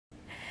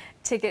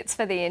Tickets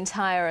for the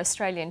entire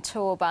Australian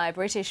tour by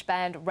British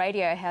band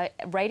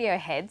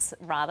Radiohead's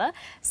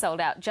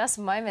sold out just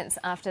moments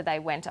after they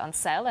went on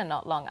sale, and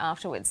not long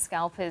afterwards.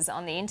 Scalpers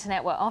on the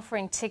internet were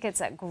offering tickets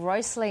at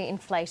grossly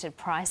inflated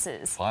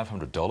prices.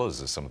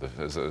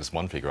 $500 is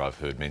one figure I've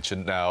heard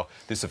mentioned. Now,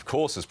 this of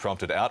course has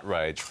prompted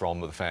outrage from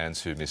the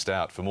fans who missed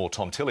out. For more,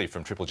 Tom Tilley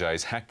from Triple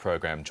J's Hack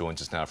program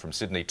joins us now from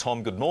Sydney.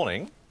 Tom, good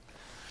morning.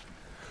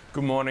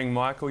 Good morning,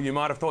 Michael. You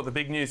might have thought the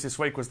big news this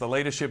week was the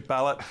leadership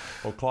ballot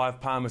or Clive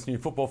Palmer's new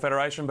football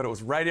federation, but it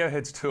was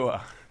Radiohead's tour.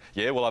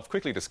 Yeah, well, I've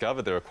quickly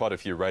discovered there are quite a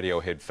few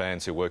Radiohead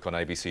fans who work on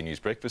ABC News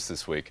Breakfast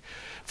this week.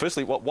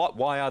 Firstly,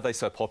 why are they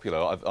so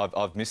popular?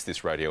 I've missed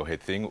this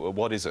Radiohead thing.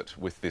 What is it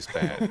with this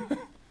band?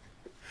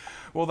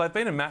 Well, they've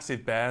been a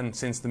massive band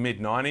since the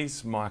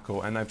mid-90s,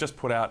 Michael, and they've just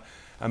put out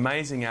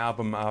amazing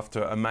album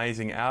after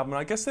amazing album.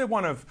 I guess they're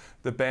one of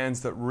the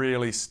bands that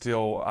really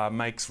still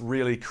makes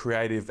really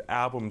creative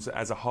albums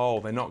as a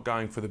whole. They're not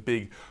going for the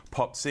big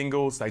pop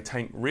singles, they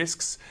take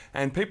risks,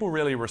 and people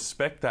really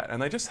respect that.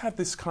 And they just have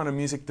this kind of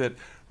music that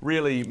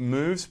really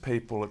moves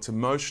people. It's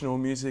emotional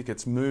music,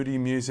 it's moody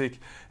music,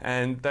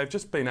 and they've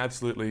just been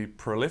absolutely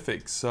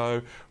prolific.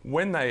 So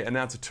when they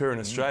announce a tour in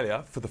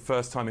Australia for the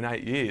first time in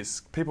 8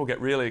 years, people get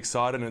really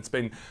excited, and it's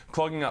been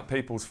clogging up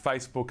people's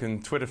Facebook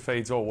and Twitter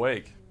feeds all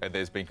week. And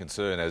there's been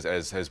concern,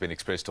 as has been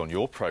expressed on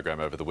your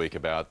program over the week,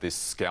 about this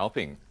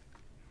scalping.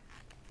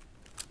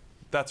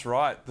 That's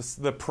right.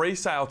 The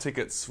pre-sale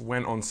tickets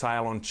went on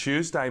sale on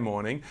Tuesday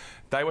morning.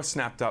 They were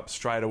snapped up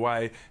straight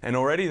away, and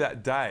already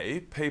that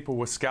day, people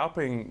were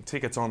scalping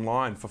tickets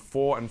online for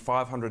 $400 and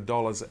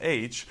 $500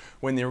 each,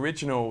 when the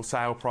original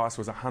sale price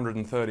was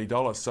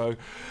 $130. So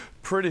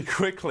pretty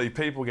quickly,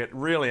 people get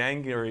really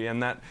angry,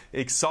 and that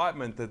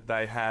excitement that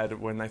they had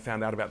when they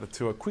found out about the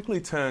tour quickly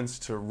turns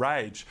to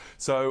rage.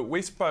 So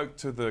we spoke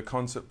to the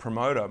concert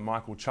promoter,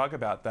 Michael Chugg,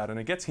 about that, and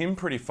it gets him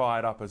pretty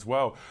fired up as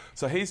well.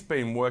 So he's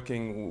been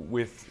working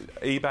with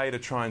eBay to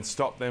try and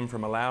stop them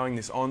from allowing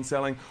this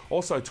on-selling,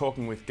 also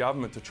talking with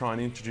government to try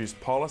and introduce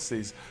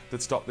policies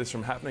that stop this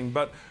from happening.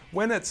 But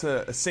when it's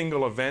a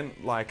single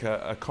event like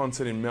a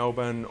concert in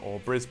Melbourne or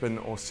Brisbane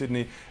or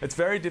Sydney, it's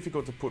very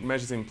difficult to put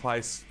measures in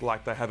place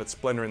like they have at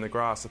Splendour in the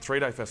Grass, a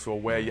 3-day festival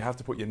where you have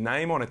to put your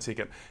name on a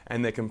ticket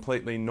and they're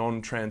completely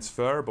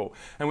non-transferable.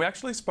 And we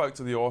actually spoke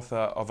to the author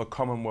of a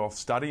Commonwealth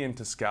study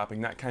into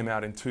scalping that came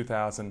out in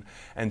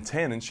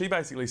 2010, and she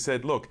basically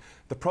said, look,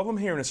 the problem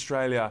here in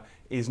Australia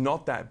is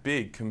not that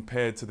big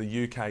compared to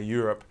the UK,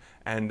 Europe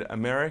and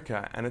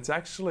America, and it's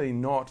actually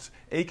not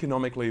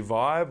economically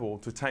viable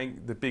to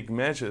take the big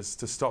measures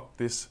to stop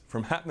this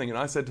from happening. And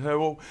I said to her,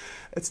 well,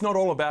 it's not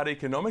all about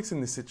economics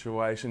in this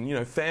situation. You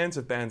know, fans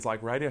of bands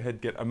like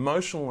Radiohead get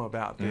emotional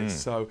about this,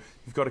 so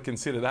you've got to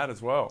consider that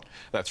as well.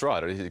 That's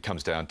right. It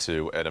comes down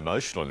to an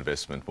emotional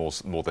investment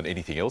more than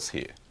anything else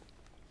here.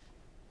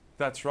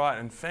 That's right,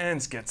 and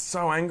fans get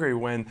so angry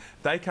when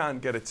they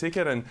can't get a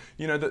ticket, and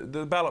you know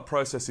the ballot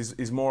process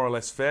is more or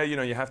less fair. You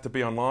know, you have to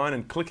be online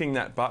and clicking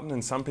that button,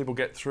 and some people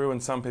get through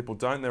and some people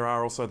don't. There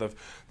are also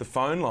the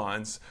phone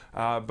lines,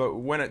 but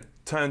when it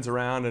turns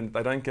around and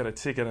they don't get a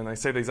ticket and they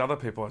see these other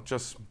people, it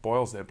just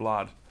boils their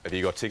blood. Have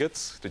you got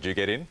tickets? Did you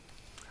get in?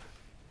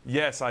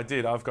 Yes, I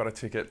did. I've got a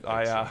ticket.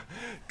 I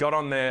got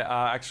on there,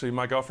 actually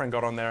my girlfriend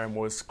got on there and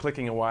was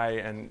clicking away,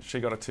 and she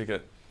got a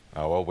ticket.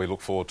 Oh, well, we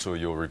look forward to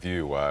your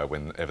review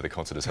whenever the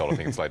concert is held. I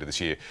think it's later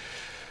this year.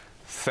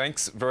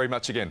 Thanks very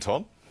much again,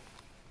 Tom.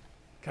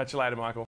 Catch you later, Michael.